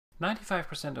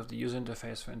95% of the user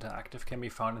interface for interactive can be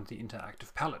found in the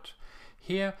interactive palette.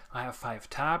 Here I have 5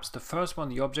 tabs. The first one,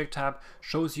 the object tab,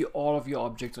 shows you all of your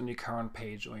objects on your current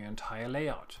page or your entire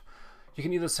layout. You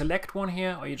can either select one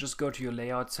here, or you just go to your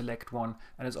layout, select one,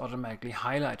 and it's automatically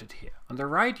highlighted here. On the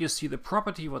right you see the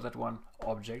property for that one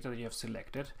object that you have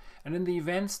selected, and in the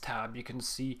events tab you can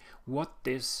see what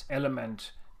this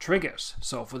element triggers.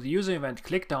 So for the user event,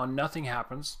 click down, nothing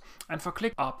happens, and for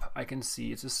click up I can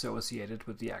see it's associated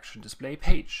with the action display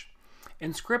page.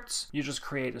 In scripts, you just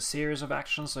create a series of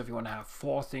actions. So if you want to have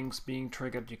 4 things being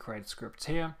triggered, you create scripts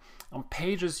here. On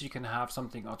pages, you can have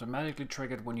something automatically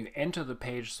triggered when you enter the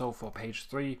page. So for page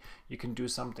 3, you can do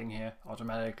something here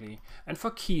automatically. And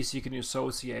for keys, you can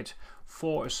associate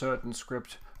for a certain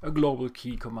script a global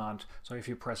key command. So if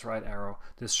you press right arrow,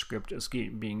 this script is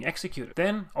being executed.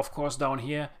 Then, of course, down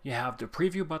here, you have the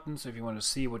preview button. So if you want to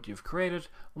see what you've created,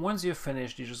 once you're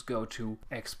finished, you just go to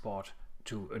export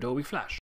to Adobe Flash.